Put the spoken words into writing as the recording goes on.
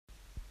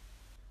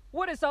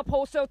What is up,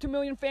 Wholesale 2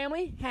 Million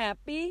family?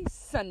 Happy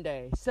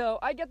Sunday. So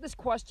I get these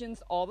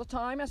questions all the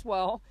time as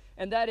well,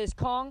 and that is,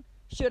 Kong,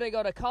 should I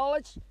go to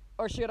college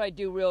or should I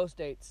do real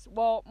estate?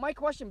 Well, my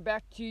question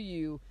back to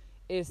you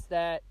is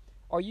that,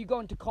 are you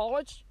going to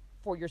college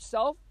for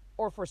yourself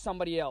or for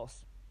somebody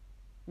else?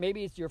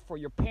 Maybe it's for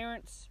your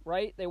parents,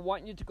 right? They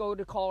want you to go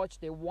to college.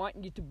 They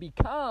want you to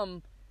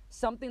become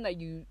something that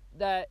you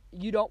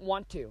don't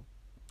want to.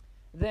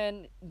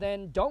 Then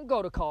don't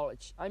go to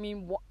college. I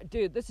mean,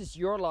 dude, this is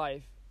your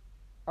life.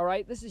 All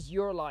right, this is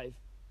your life.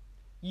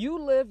 You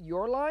live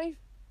your life,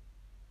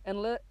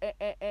 and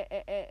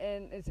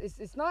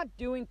it's not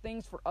doing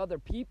things for other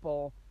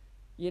people.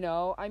 You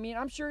know, I mean,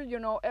 I'm sure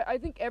I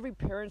think every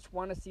parents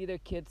want to see their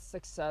kids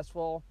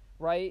successful,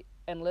 right,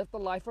 and live the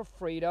life of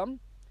freedom,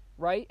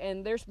 right?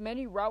 And there's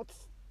many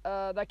routes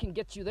that can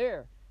get you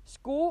there.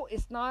 School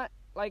is not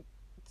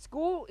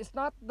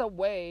the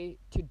way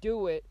to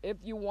do it if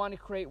you want to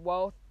create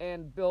wealth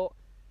and build,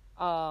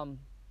 a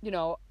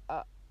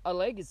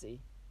legacy.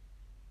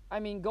 I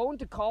mean, going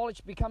to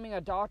college, becoming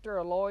a doctor,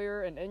 a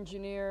lawyer, and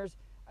engineers,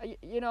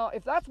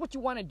 if that's what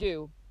you want to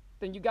do,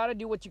 then you got to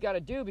do what you got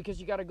to do,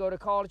 because you got to go to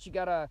college, you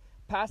got to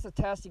pass the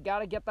test, you got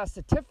to get that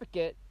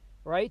certificate,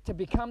 right, to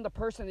become the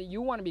person that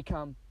you want to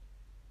become.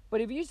 But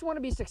if you just want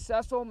to be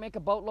successful, make a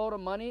boatload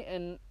of money,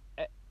 and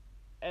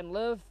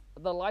live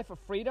the life of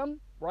freedom,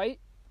 right,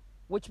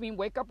 which means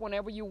wake up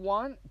whenever you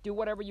want, do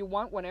whatever you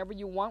want, whenever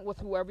you want, with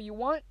whoever you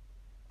want,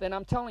 then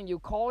I'm telling you,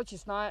 college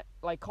is not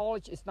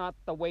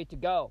the way to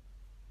go.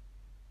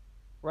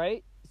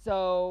 Right?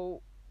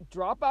 So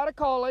drop out of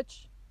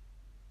college,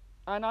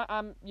 and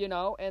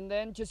and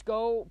then just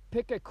go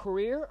pick a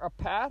career, a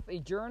path, a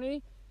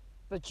journey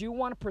that you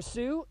want to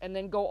pursue, and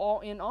then go all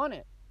in on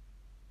it.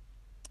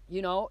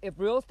 If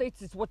real estate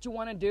is what you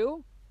want to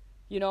do,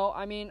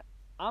 I'm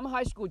a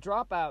high school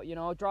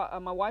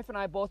dropout. My wife and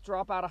I both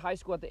drop out of high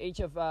school at the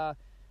age of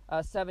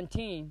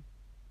 17.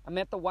 I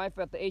met the wife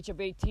at the age of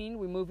 18.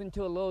 We moved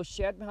into a little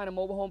shed behind a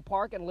mobile home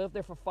park and lived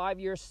there for 5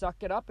 years,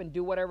 suck it up, and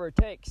do whatever it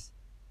takes.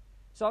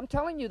 So I'm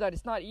telling you that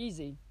it's not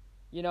easy.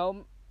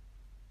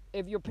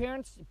 If your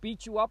parents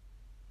beat you up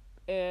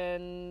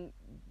and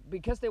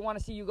because they want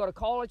to see you go to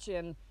college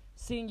and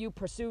seeing you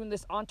pursuing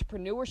this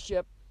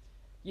entrepreneurship,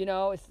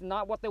 it's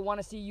not what they want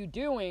to see you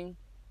doing,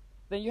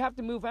 then you have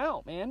to move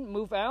out, man.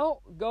 Move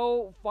out,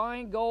 go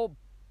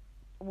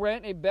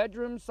rent a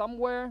bedroom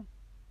somewhere,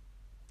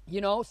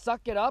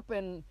 suck it up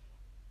and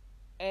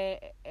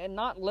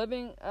not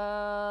living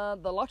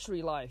the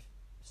luxury life.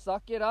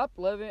 Suck it up,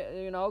 live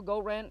it, go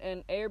rent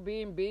an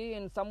Airbnb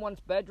in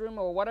someone's bedroom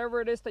or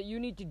whatever it is that you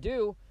need to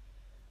do.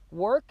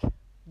 Work,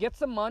 get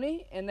some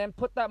money, and then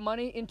put that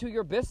money into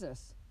your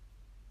business.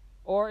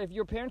 Or if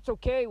your parents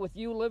okay with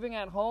you living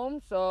at home,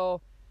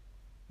 so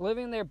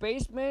living in their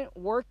basement,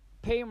 work,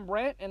 pay them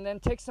rent, and then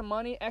take some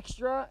money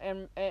extra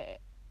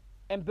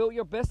and build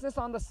your business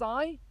on the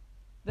side,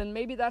 then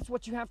maybe that's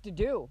what you have to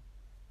do.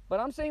 But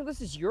I'm saying this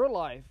is your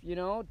life,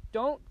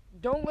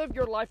 Don't live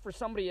your life for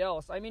somebody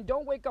else. I mean,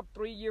 don't wake up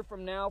 3 years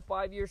from now,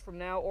 5 years from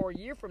now, or a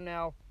year from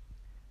now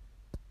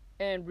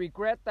and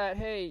regret that,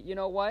 hey, you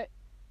know what?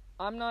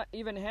 I'm not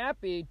even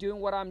happy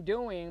doing what I'm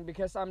doing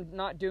because I'm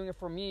not doing it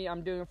for me.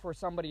 I'm doing it for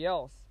somebody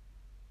else.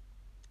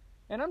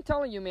 And I'm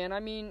telling you, man,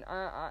 I mean,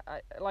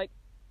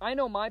 I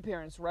know my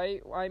parents,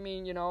 right? I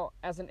mean,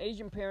 as an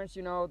Asian parents,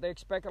 they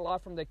expect a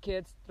lot from the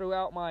kids.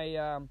 Throughout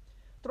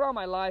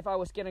my life, I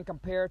was getting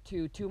compared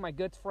to my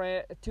good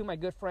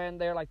friend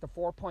there, like the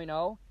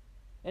 4.0.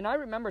 And I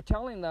remember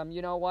telling them,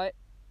 you know what,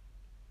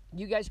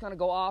 you guys going to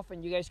go off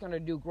and you guys going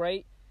to do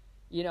great,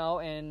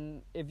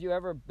 and if you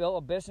ever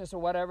build a business or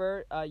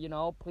whatever,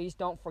 please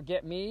don't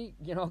forget me,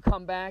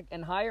 come back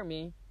and hire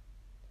me.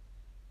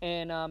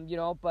 And,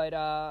 but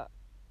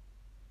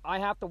I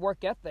have the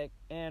work ethic.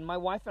 And my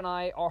wife and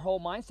I, our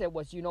whole mindset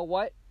was, you know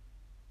what,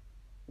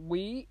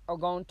 we are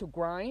going to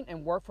grind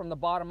and work from the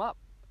bottom up.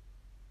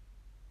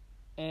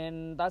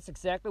 And that's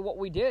exactly what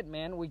we did,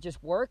 man. We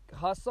just work,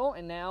 hustle,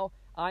 and now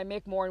I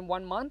make more in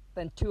 1 month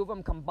than two of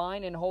them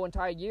combined in a whole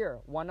entire year.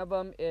 One of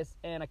them is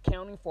in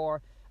accounting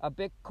for a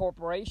big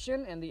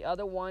corporation, and the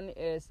other one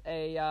is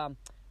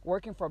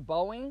working for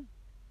Boeing,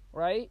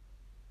 right?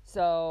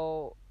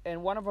 So,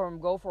 and one of them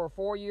go for a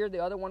 4-year, the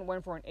other one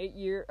went for an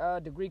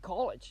 8-year degree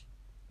college.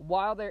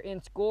 While they're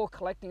in school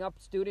collecting up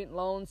student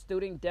loans,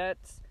 student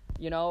debts,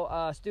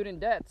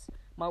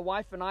 my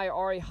wife and I are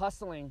already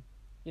hustling,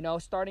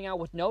 starting out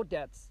with no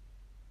debts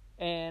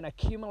and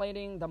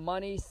accumulating the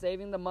money,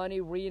 saving the money,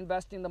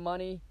 reinvesting the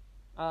money.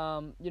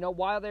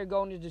 While they're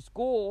going to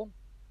school,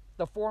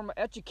 the formal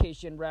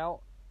education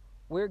route,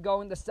 we're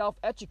going the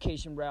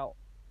self-education route.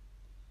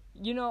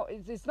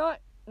 It's not,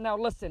 now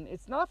listen,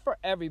 it's not for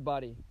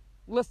everybody.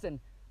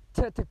 Listen,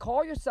 to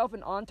call yourself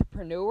an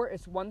entrepreneur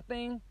is one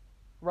thing,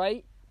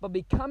 right? But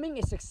becoming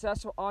a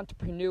successful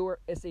entrepreneur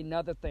is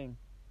another thing.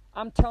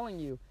 I'm telling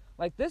you.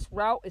 Like, this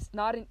route is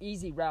not an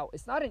easy route.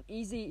 It's not an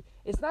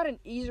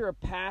easier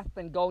path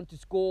than going to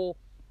school,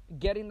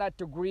 getting that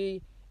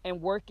degree,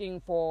 and working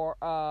for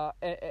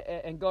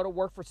and go to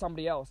work for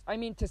somebody else. I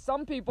mean, to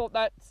some people,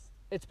 that's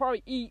it's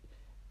probably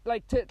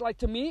like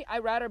to me,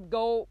 I'd rather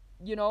go,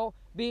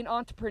 be an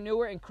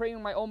entrepreneur and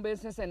creating my own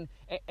business and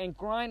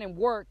grind and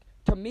work.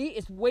 To me,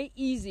 it's way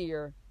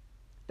easier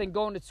than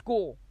going to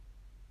school.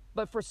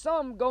 But for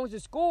some, going to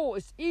school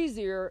is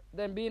easier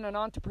than being an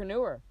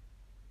entrepreneur.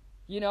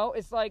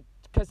 It's like,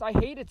 because I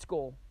hated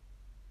school.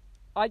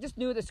 I just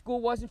knew that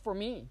school wasn't for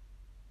me.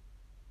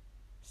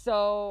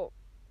 So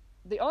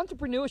the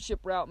entrepreneurship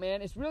route,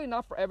 man, is really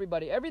not for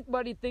everybody.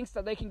 Everybody thinks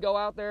that they can go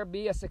out there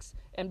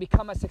and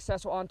become a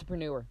successful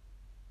entrepreneur.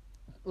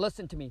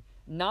 Listen to me.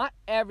 Not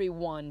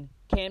everyone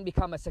can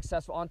become a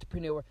successful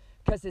entrepreneur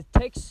because it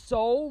takes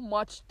so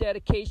much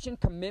dedication,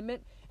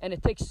 commitment, and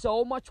it takes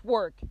so much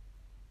work.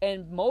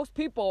 And most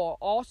people are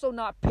also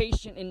not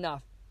patient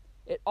enough.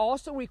 It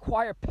also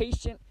requires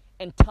patience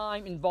and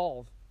time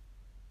involved.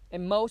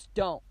 And most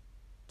don't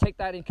take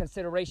that in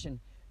consideration.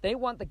 They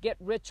want to get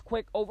rich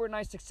quick,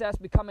 overnight success,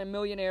 become a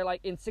millionaire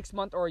like in 6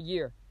 months or a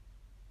year.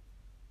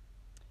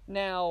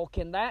 Now,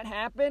 can that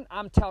happen?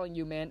 I'm telling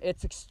you, man,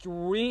 it's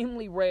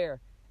extremely rare.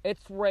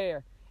 It's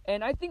rare.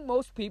 And I think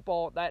most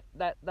people that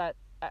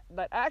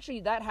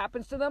actually that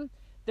happens to them,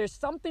 there's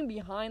something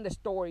behind the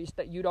stories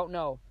that you don't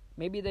know.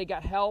 Maybe they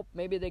got help.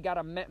 Maybe they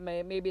got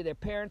maybe their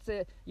parents,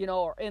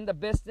 are in the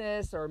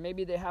business, or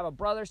maybe they have a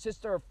brother,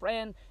 sister, or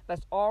friend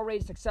that's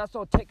already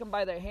successful. Take them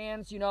by their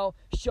hands,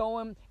 show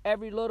them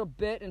every little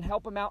bit and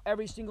help them out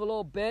every single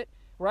little bit,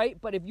 right?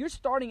 But if you're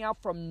starting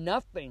out from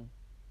nothing,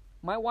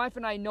 my wife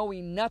and I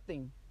knowing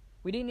nothing,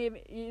 we didn't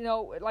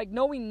even,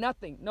 knowing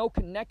nothing, no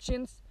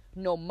connections,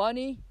 no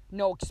money,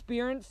 no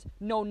experience,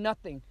 no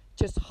nothing,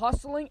 just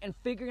hustling and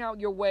figuring out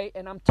your way.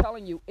 And I'm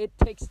telling you, it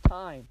takes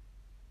time.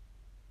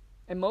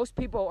 And most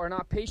people are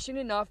not patient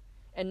enough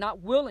and not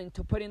willing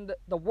to put in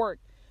the work,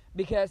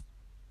 because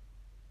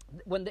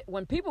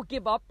when people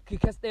give up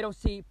because they don't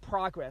see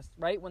progress,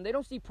 right? When they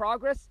don't see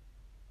progress,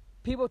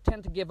 people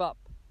tend to give up.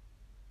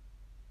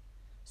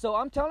 So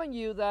I'm telling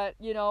you that,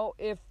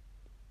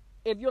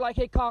 if you're like,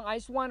 hey, Kong, I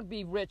just want to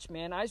be rich,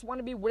 man. I just want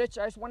to be rich.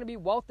 I just want to be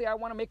wealthy. I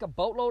want to make a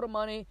boatload of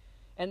money.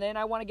 And then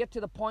I want to get to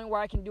the point where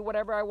I can do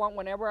whatever I want,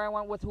 whenever I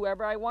want, with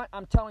whoever I want.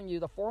 I'm telling you,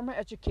 the formal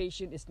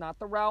education is not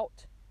the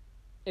route.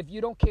 If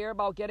you don't care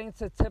about getting a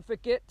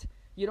certificate,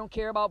 you don't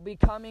care about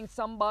becoming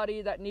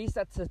somebody that needs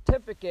that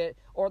certificate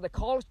or the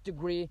college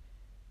degree,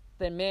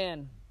 then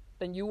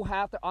you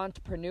have the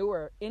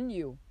entrepreneur in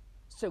you.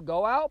 So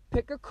go out,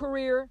 pick a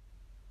career,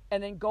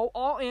 and then go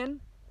all in.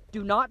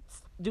 Do not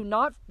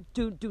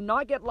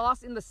get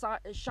lost in the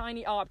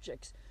shiny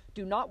objects.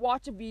 Do not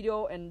watch a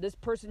video and this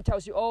person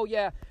tells you, oh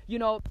yeah,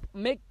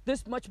 make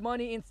this much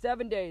money in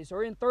 7 days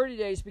or in 30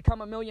 days,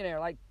 become a millionaire.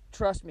 Like,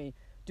 trust me.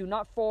 Do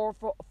not fall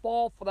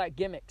for that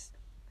gimmicks.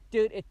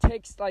 Dude, it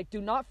takes,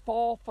 do not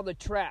fall for the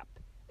trap.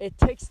 It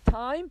takes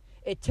time.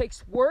 It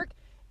takes work.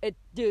 It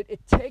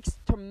takes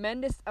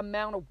tremendous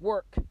amount of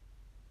work,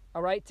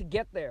 all right, to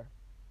get there.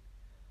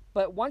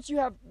 But once you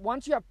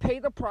have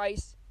paid the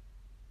price,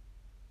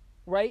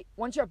 right,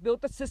 once you have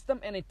built the system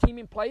and a team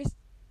in place,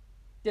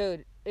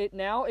 dude,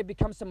 it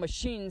becomes some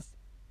machines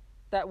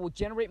that will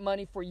generate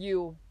money for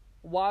you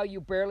while you're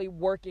barely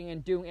working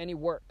and doing any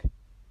work.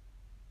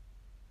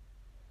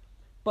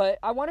 But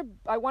I want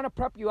to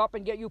prep you up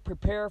and get you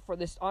prepared for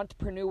this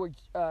entrepreneur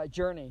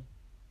journey.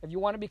 If you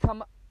want to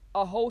become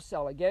a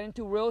wholesaler, get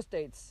into real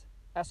estate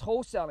as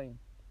wholesaling.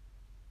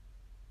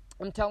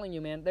 I'm telling you,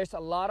 man, there's a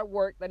lot of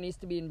work that needs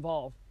to be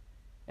involved.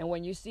 And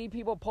when you see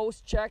people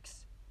post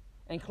checks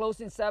and close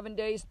in 7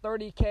 days,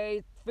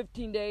 30K,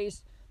 15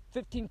 days,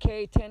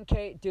 15K,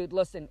 10K, dude,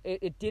 listen,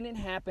 it didn't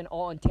happen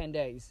all in 10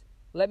 days.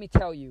 Let me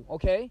tell you,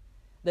 okay?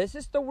 This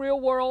is the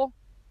real world.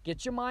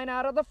 Get your mind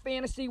out of the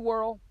fantasy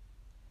world.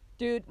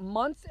 Dude,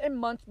 months and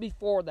months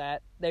before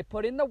that, they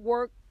put in the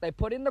work, they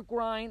put in the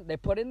grind, they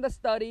put in the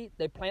study,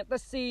 they plant the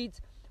seeds,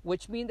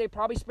 which means they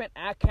probably spent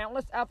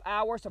countless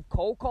hours of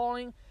cold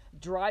calling,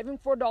 driving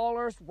for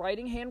dollars,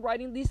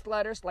 handwriting these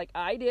letters like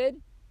I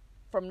did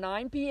from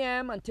 9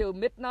 p.m. until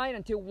midnight,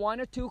 until 1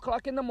 or 2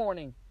 o'clock in the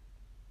morning.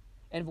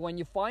 And when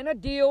you find a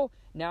deal,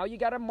 now you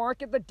got to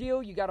market the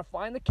deal, you got to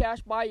find the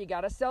cash buy, you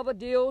got to sell the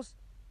deals,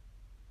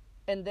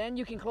 and then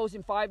you can close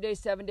in 5 days,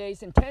 7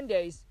 days, and 10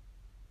 days.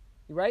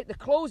 Right? The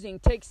closing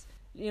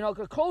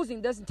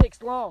doesn't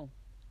take long,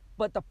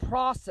 but the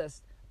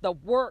process, the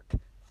work,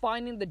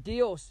 finding the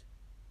deals,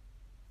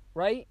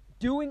 right?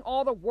 Doing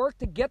all the work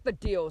to get the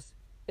deals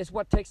is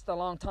what takes the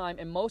long time,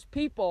 and most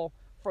people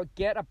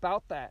forget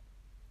about that.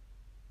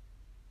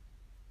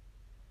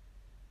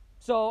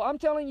 So I'm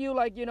telling you,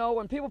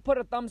 when people put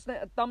a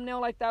thumbnail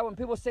like that, when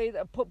people say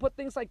that, put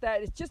things like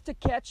that, it's just to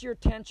catch your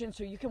attention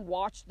so you can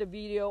watch the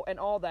video and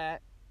all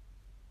that,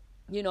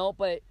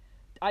 but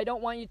I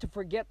don't want you to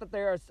forget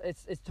that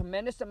it's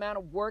tremendous amount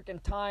of work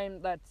and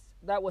time that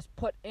was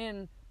put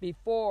in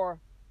before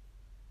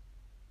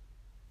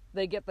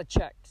they get the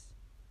checks.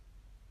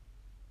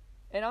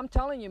 And I'm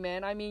telling you,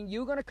 man,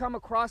 you're going to come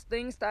across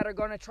things that are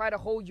going to try to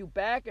hold you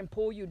back and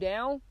pull you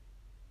down,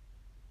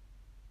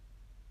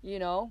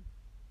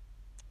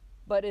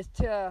 but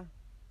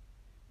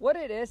what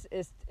it is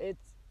it's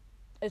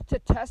to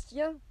test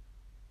you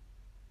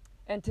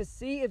and to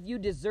see if you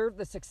deserve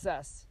the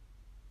success.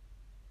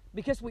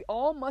 Because we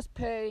all must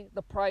pay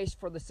the price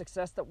for the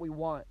success that we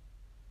want.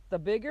 The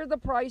bigger the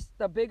price,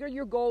 the bigger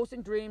your goals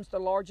and dreams, the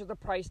larger the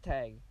price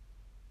tag.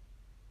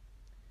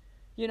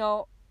 You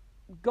know,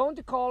 going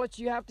to college,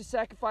 you have to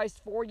sacrifice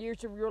 4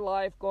 years of your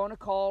life going to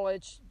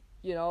college,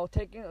 you know,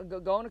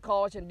 going to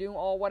college and doing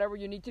whatever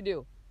you need to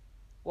do.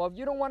 Well, if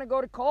you don't want to go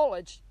to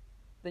college,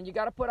 then you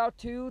got to put out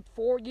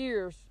 2-4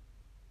 years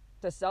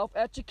to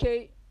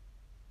self-educate,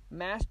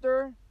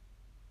 master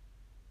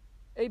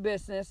a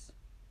business,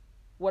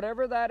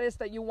 whatever that is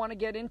that you want to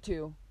get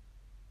into,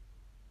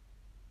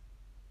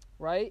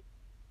 right?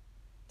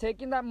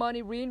 Taking that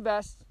money,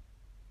 reinvest,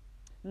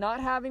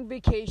 not having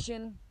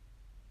vacation,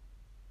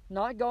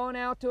 not going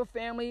out to a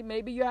family.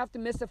 Maybe you have to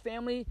miss a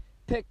family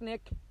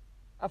picnic,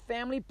 a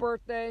family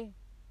birthday,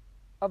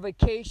 a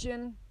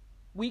vacation,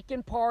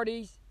 weekend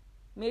parties.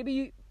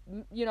 Maybe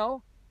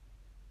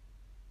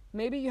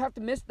maybe you have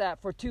to miss that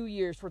for 2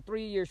 years, for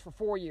 3 years, for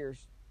 4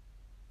 years.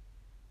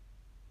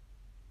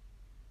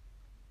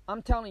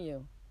 I'm telling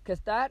you,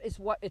 because that is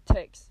what it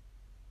takes.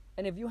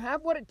 And if you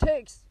have what it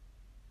takes,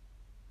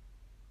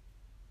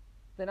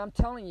 then I'm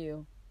telling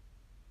you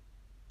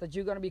that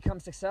you're going to become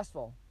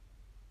successful.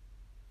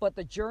 But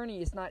the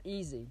journey is not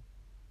easy.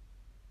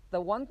 The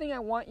one thing I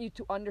want you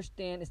to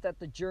understand is that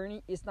the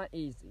journey is not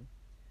easy.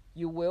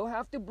 You will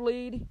have to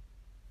bleed.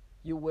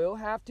 You will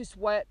have to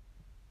sweat.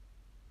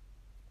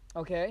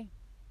 Okay?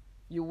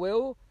 You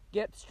will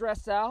get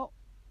stressed out,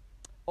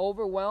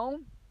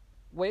 overwhelmed,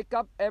 wake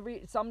up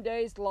some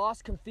days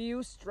lost,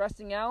 confused,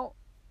 stressing out,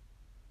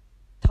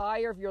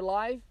 tired of your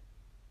life,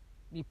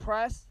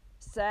 depressed,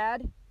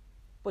 sad.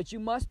 But you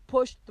must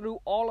push through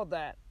all of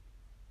that.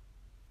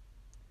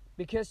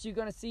 Because you're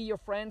going to see your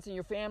friends and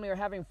your family are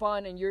having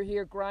fun and you're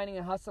here grinding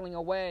and hustling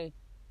away.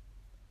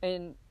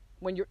 And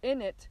when you're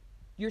in it,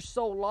 you're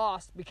so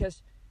lost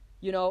because,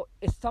 you know,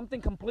 it's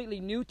something completely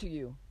new to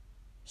you.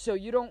 So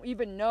you don't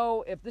even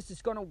know if this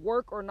is going to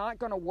work or not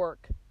going to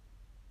work.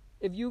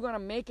 If you're going to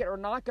make it or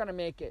not going to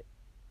make it.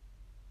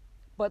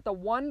 But the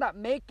one that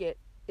make it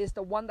is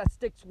the one that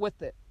sticks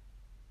with it.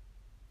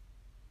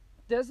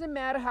 Doesn't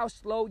matter how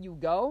slow you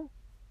go.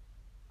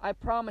 I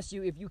promise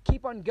you, if you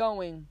keep on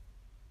going,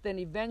 then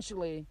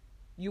eventually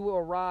you will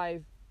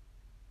arrive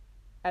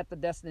at the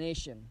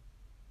destination.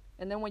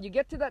 And then when you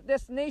get to that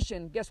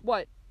destination, guess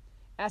what?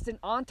 As an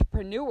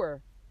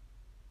entrepreneur,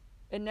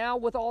 and now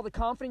with all the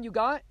confidence you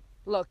got,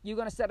 look, you're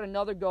going to set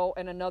another goal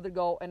and another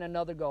goal and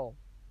another goal.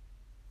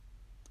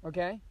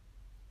 Okay?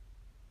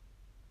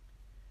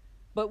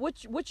 But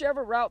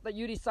whichever route that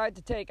you decide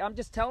to take, I'm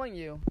just telling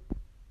you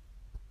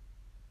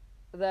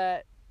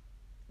that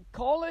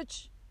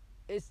college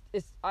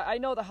I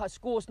know that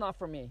school is not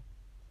for me.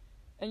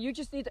 And you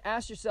just need to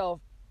ask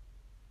yourself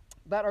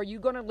that, are you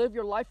going to live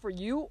your life for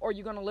you or are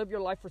you going to live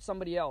your life for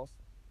somebody else?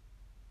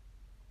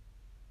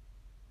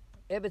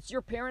 If it's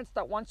your parents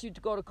that wants you to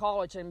go to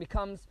college and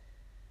becomes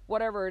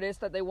whatever it is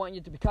that they want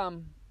you to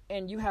become,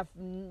 and you have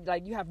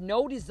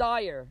no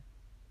desire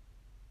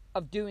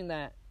of doing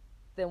that,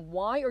 then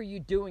why are you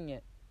doing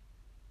it?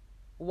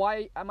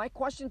 Why? My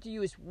question to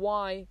you is,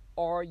 why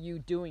are you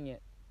doing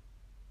it?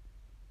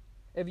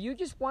 If you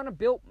just want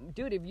to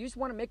if you just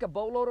want to make a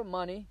boatload of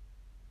money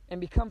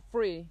and become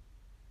free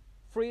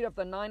of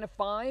the 9 to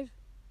 5,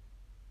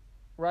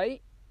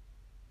 right?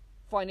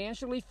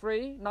 Financially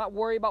free, not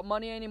worry about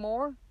money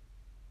anymore,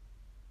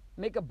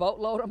 make a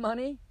boatload of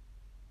money.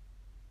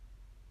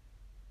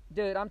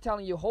 Dude, I'm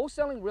telling you,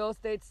 wholesaling real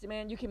estate,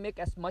 man, you can make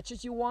as much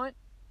as you want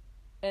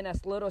and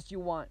as little as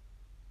you want.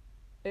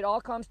 It all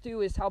comes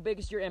to is how big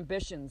is your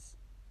ambitions,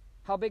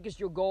 how big is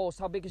your goals,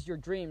 how big is your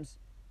dreams.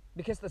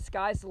 Because the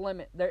sky's the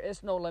limit. There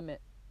is no limit.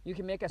 You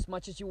can make as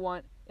much as you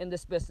want in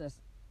this business.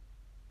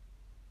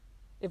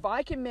 When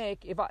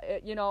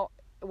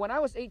I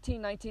was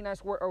 18, 19, I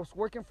was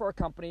working for a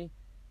company,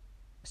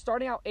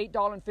 starting out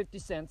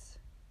 $8.50.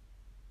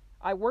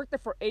 I worked there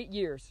for 8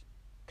 years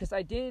because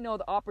I didn't know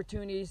the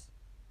opportunities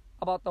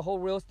about the whole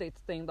real estate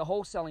thing, the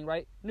wholesaling,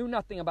 right? Knew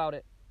nothing about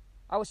it.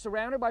 I was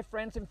surrounded by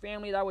friends and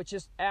family that were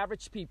just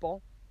average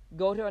people.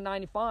 Go to a 9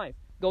 to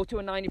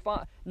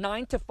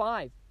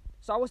 5.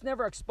 So I was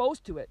never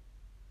exposed to it.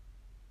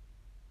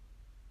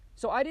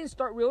 So I didn't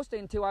start real estate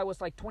until I was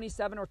like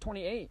 27 or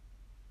 28.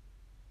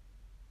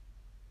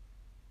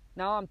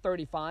 Now I'm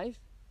 35.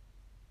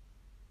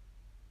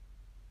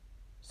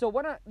 So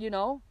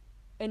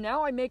and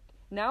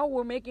now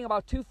we're making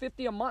about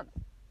 $250 a month.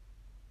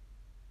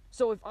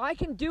 So if I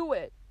can do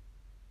it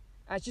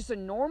as just a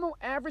normal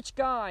average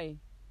guy,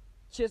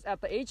 just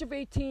at the age of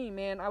 18,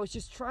 man, I was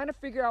just trying to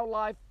figure out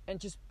life and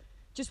just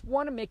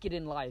want to make it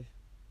in life.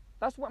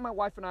 That's what my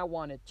wife and I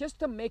wanted, just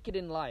to make it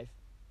in life.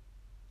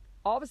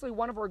 Obviously,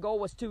 one of our goals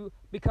was to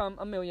become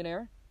a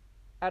millionaire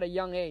at a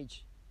young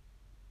age.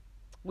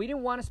 We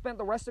didn't want to spend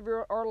the rest of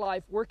our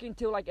life working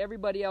till like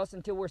everybody else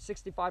until we're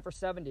 65 or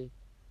 70.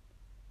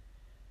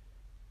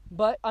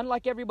 But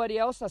unlike everybody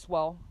else as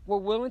well, we're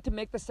willing to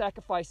make the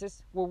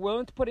sacrifices, we're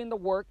willing to put in the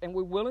work, and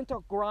we're willing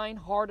to grind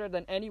harder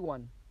than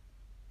anyone.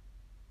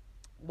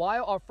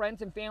 while our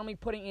friends and family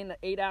putting in the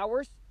 8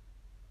 hours,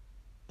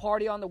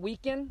 party on the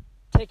weekend,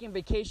 taking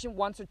vacation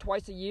once or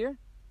twice a year.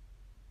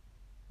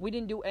 We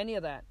didn't do any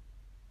of that.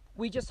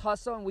 We just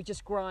hustle and we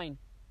just grind.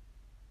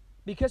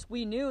 Because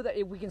we knew that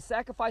if we can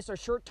sacrifice our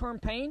short-term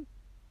pain,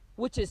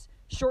 which is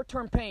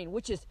short-term pain,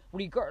 which is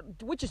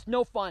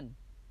no fun.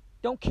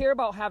 Don't care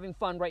about having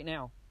fun right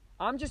now.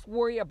 I'm just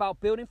worried about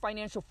building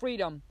financial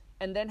freedom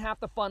and then have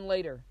the fun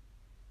later.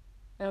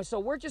 And so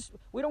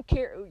we don't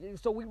care.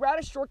 So we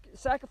rather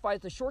sacrifice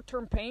the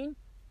short-term pain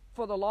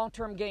for the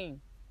long-term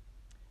gain.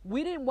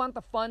 We didn't want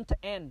the fun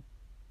to end.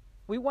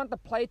 We want the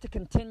play to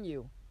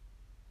continue.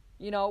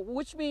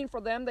 Which means for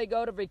them, they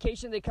go to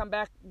vacation, they come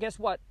back, guess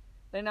what?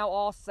 They're now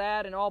all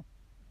sad and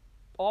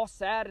all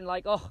sad and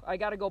like, oh, I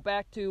got to go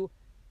back to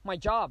my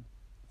job.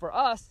 For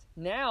us,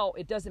 now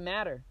it doesn't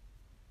matter.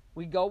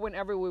 We go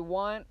whenever we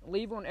want,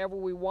 leave whenever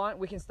we want.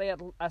 We can stay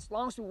as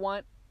long as we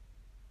want,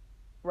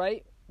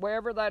 right?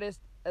 Wherever that is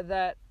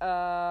that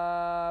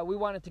we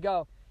wanted to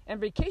go.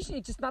 And vacation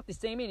is just not the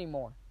same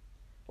anymore.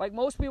 Like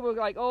most people are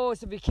like, oh,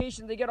 it's a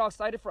vacation. They get all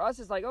excited. For us,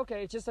 it's like,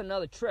 okay, it's just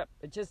another trip.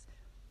 It's just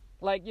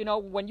like,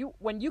 when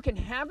you can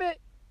have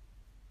it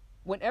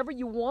whenever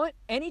you want,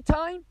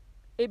 anytime,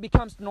 it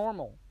becomes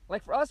normal.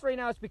 Like for us right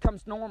now, it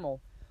becomes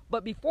normal.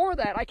 But before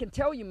that, I can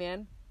tell you,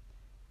 man,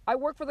 I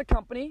worked for the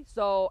company.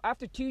 So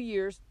after 2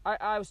 years,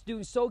 I was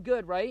doing so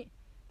good, right?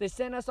 They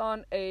sent us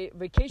on a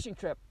vacation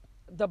trip.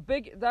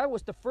 That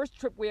was the first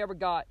trip we ever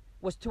got,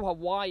 was to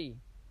Hawaii.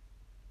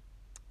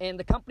 And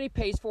the company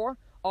pays for.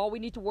 All we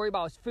need to worry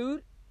about is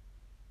food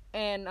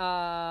and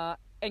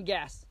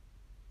gas.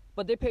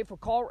 But they pay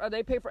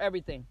for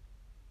everything.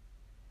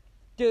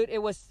 Dude,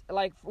 it was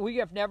like we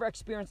have never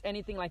experienced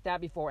anything like that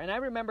before. And I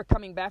remember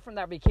coming back from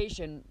that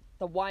vacation,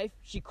 the wife,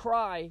 she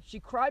cried. She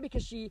cried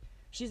because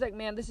she's like,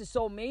 man, this is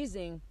so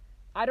amazing.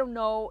 I don't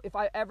know if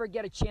I ever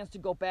get a chance to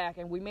go back.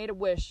 And we made a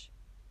wish.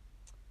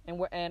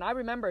 And I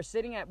remember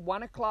sitting at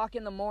 1 o'clock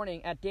in the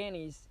morning at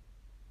Danny's.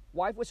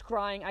 Wife was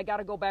crying. I got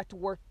to go back to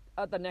work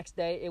the next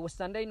day. It was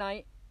Sunday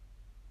night.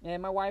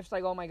 And my wife's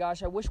like, oh my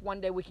gosh, I wish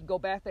one day we could go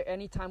back there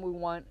anytime we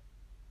want.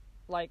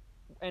 Like,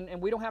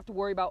 and we don't have to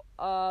worry about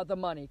the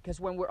money. Because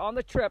when we're on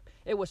the trip,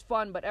 it was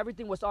fun, but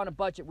everything was on a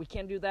budget. We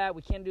can't do that.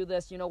 We can't do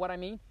this. You know what I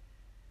mean?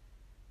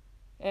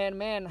 And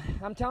man,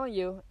 I'm telling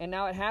you, and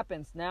now it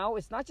happens. Now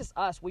it's not just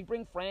us. We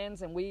bring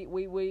friends, and we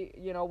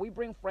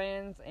bring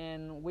friends,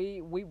 and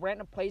we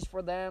rent a place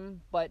for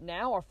them. But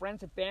now our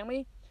friends and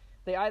family,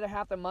 they either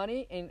have the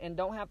money and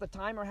don't have the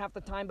time, or have the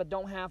time but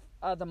don't have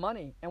the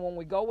money. And when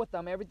we go with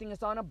them, everything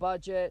is on a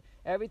budget.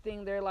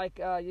 Everything, they're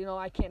like,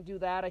 I can't do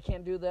that, I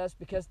can't do this,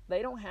 because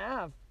they don't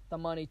have the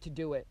money to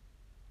do it,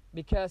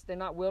 because they're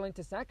not willing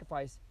to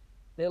sacrifice.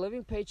 They're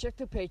living paycheck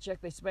to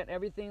paycheck. They spent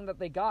everything that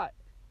they got.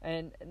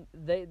 And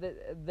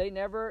they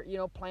never,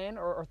 plan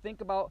or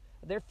think about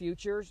their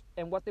futures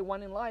and what they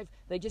want in life.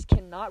 They just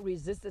cannot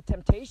resist the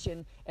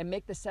temptation and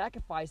make the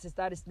sacrifices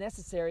that is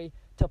necessary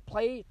to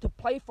play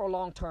for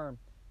long term.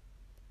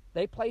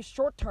 They play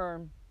short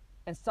term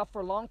and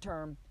suffer long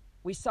term.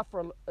 We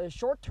suffer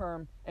short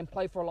term and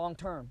play for long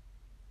term.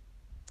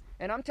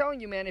 And I'm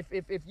telling you, man,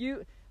 if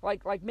you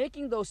like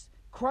making those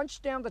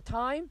crunch down the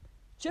time,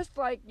 just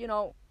like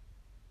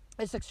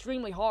it's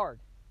extremely hard.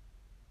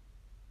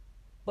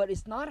 But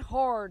it's not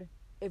hard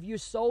if you're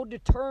so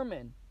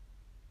determined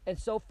and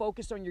so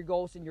focused on your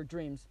goals and your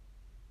dreams.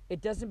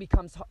 It doesn't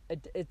become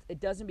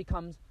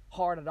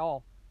hard at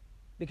all,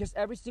 because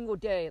every single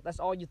day, that's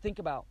all you think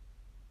about.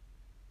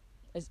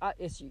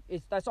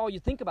 That's all you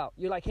think about.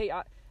 You're like, hey,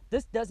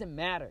 this doesn't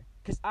matter,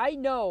 because I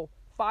know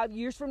 5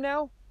 years from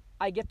now,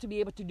 I get to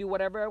be able to do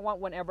whatever I want,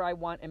 whenever I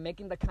want, and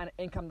making the kind of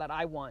income that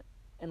I want.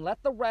 And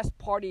let the rest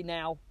party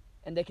now,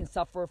 and they can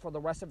suffer for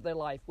the rest of their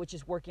life, which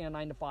is working a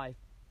 9 to 5.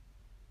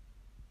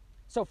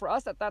 So for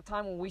us at that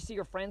time, when we see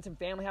your friends and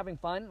family having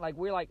fun, like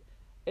we're like,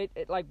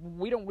 like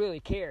we don't really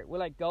care. We're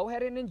like, go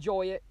ahead and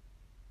enjoy it.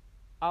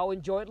 I'll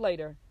enjoy it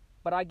later,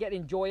 but I get to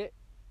enjoy it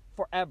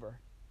forever,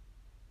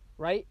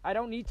 right? I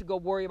don't need to go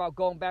worry about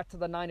going back to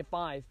the 9 to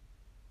 5.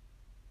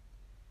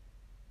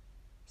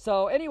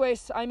 So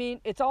anyways, I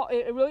mean, it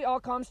really all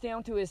comes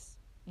down to is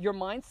your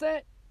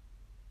mindset,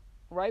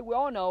 right? We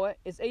all know it.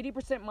 It's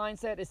 80%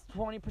 mindset. It's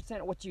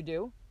 20% what you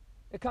do.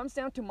 It comes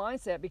down to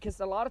mindset, because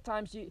a lot of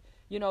times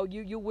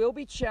you will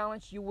be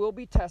challenged, you will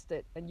be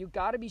tested, and you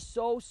got to be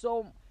so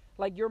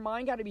like your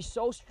mind got to be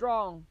so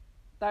strong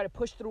that it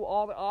push through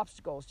all the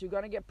obstacles. You're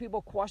going to get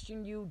people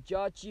question you,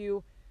 judge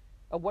you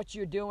of what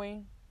you're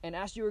doing, and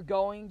as you're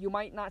going, you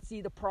might not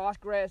see the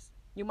progress.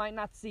 You might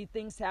not see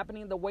things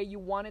happening the way you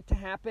want it to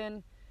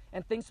happen,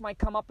 and things might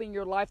come up in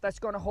your life that's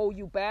going to hold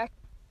you back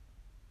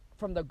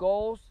from the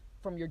goals,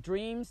 from your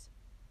dreams.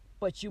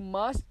 But you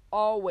must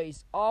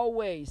always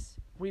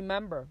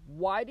remember,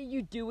 why did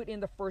you do it in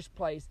the first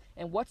place?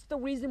 And what's the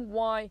reason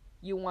why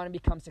you want to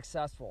become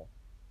successful?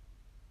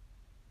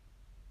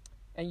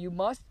 And you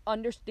must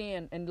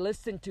understand and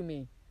listen to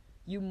me.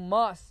 You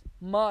must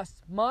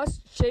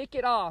shake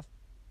it off,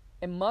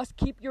 and must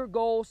keep your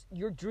goals,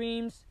 your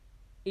dreams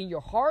in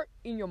your heart,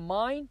 in your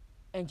mind,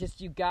 And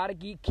just you got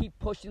to keep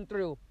pushing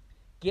through.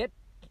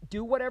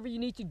 Do whatever you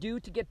need to do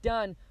to get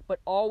done, but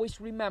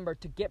always remember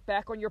to get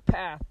back on your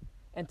path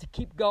and to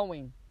keep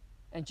going.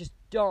 And just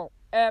don't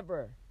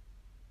ever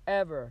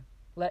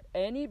let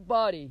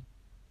anybody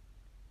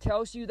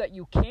tells you that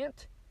you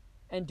can't,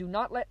 and do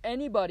not let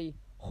anybody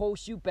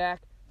hold you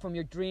back from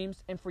your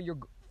dreams and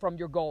from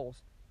your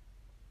goals.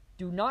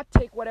 Do not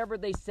take whatever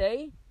they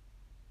say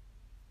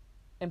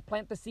and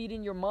plant the seed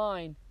in your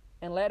mind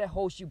and let it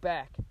hold you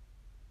back.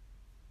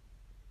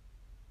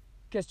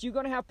 Because you're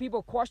going to have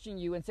people question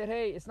you and say,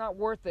 hey, it's not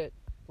worth it.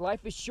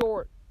 Life is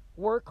short.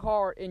 Work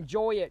hard.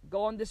 Enjoy it.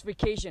 Go on this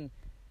vacation.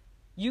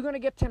 You're going to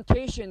get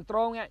temptation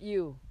thrown at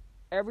you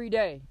every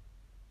day.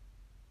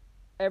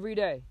 Every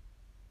day.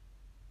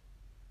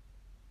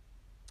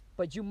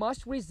 But you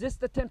must resist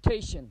the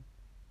temptation.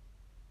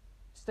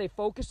 Stay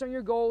focused on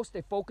your goals.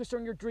 Stay focused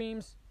on your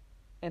dreams.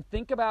 And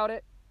think about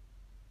it.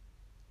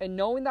 And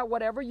knowing that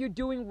whatever you're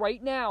doing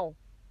right now,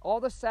 all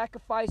the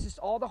sacrifices,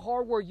 all the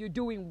hard work you're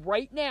doing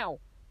right now,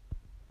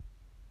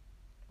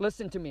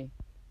 listen to me,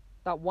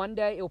 that one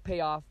day it'll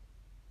pay off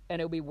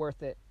and it'll be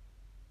worth it.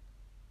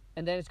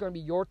 And then it's going to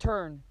be your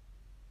turn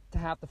to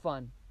have the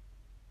fun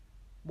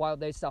while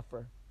they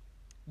suffer.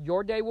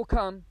 Your day will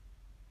come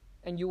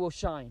and you will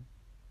shine.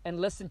 And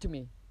listen to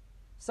me,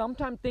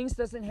 sometimes things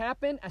doesn't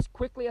happen as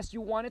quickly as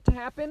you want it to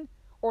happen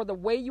or the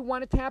way you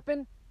want it to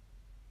happen,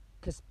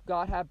 because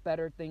God have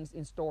better things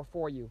in store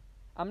for you.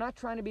 I'm not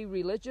trying to be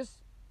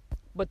religious,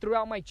 but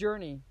throughout my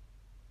journey,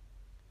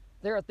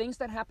 there are things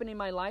that happen in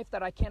my life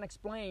that I can't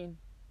explain,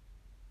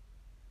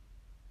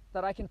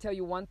 that I can tell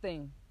you one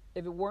thing.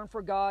 If it weren't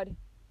for God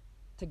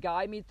to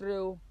guide me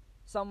through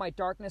some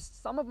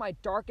of my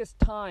darkest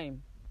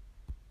time,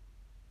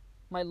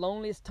 my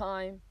loneliest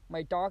time,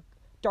 my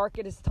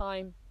darkest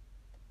time,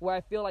 where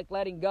I feel like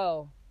letting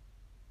go.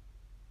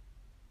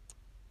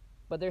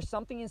 But there's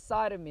something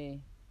inside of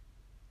me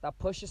that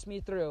pushes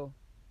me through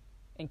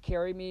and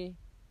carry me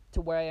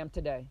to where I am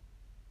today.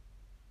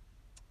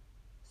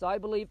 So I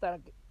believe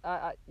that,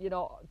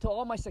 to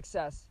all my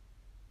success,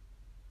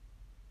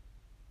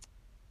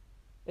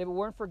 if it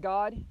weren't for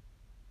God,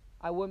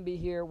 I wouldn't be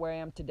here where I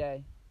am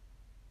today.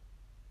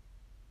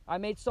 I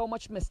made so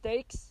much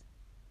mistakes.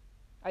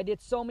 I did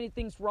so many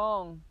things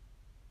wrong.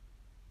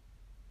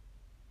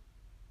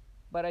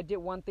 But I did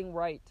one thing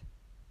right,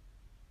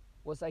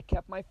 was I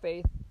kept my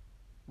faith,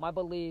 my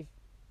belief,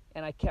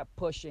 and I kept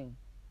pushing.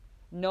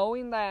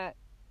 Knowing that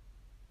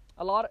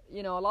a lot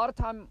of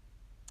time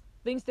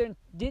things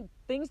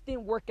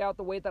didn't work out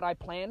the way that I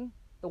planned,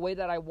 the way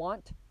that I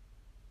want.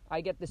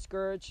 I get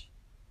discouraged.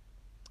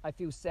 I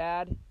feel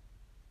sad.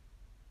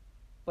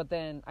 But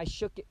then I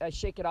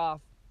shake it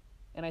off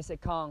and I say,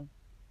 Kong,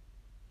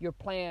 your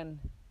plan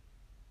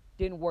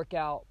didn't work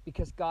out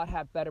because God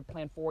had better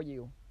plan for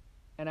you.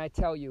 And I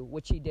tell you,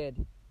 which he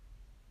did.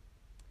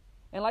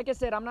 And like I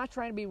said, I'm not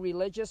trying to be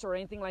religious or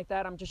anything like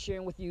that. I'm just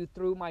sharing with you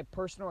through my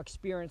personal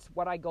experience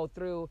what I go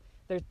through.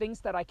 There's things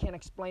that I can't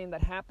explain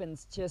that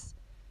happens just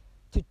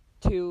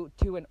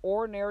to an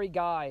ordinary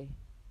guy.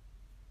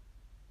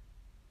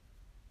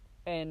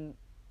 And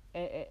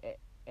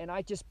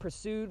I just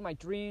pursued my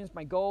dreams,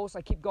 my goals.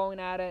 I keep going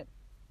at it,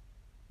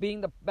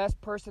 being the best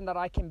person that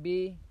I can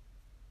be.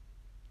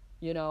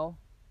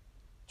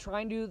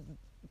 Trying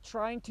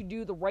to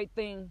do the right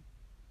thing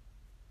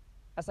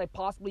as I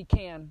possibly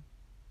can.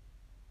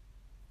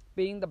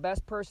 Being the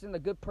best person, the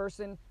good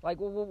person,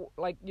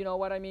 you know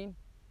what I mean?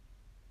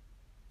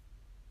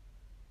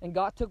 And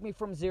God took me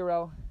from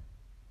zero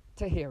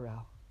to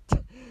hero.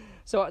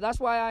 So that's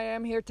why I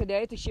am here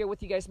today, to share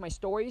with you guys my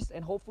stories,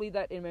 and hopefully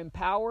that it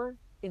empower,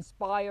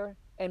 inspire,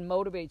 and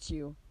motivates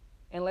you,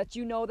 and let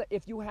you know that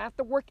if you have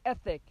the work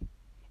ethic,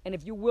 and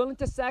if you're willing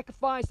to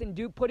sacrifice and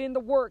put in the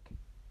work,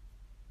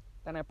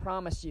 then I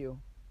promise you,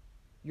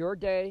 your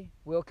day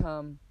will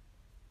come.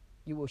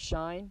 You will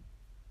shine.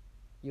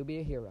 You'll be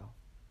a hero.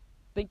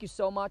 Thank you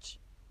so much.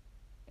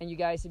 And you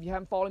guys, if you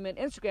haven't followed me on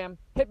Instagram,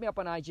 hit me up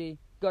on IG.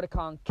 Go to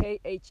Khang, Khang,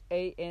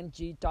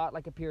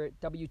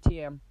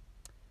 WTM.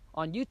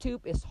 On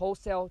YouTube, it's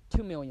Wholesale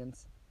 2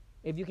 Millions.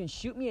 If you can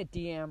shoot me a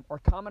DM or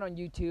comment on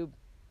YouTube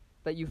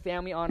that you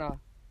found me on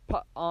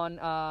the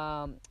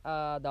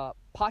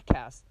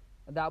podcast,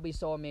 that would be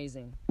so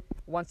amazing.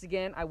 Once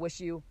again, I wish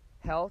you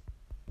health,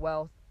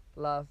 wealth,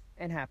 love,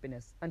 and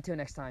happiness. Until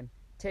next time,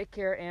 take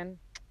care and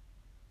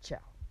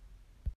ciao.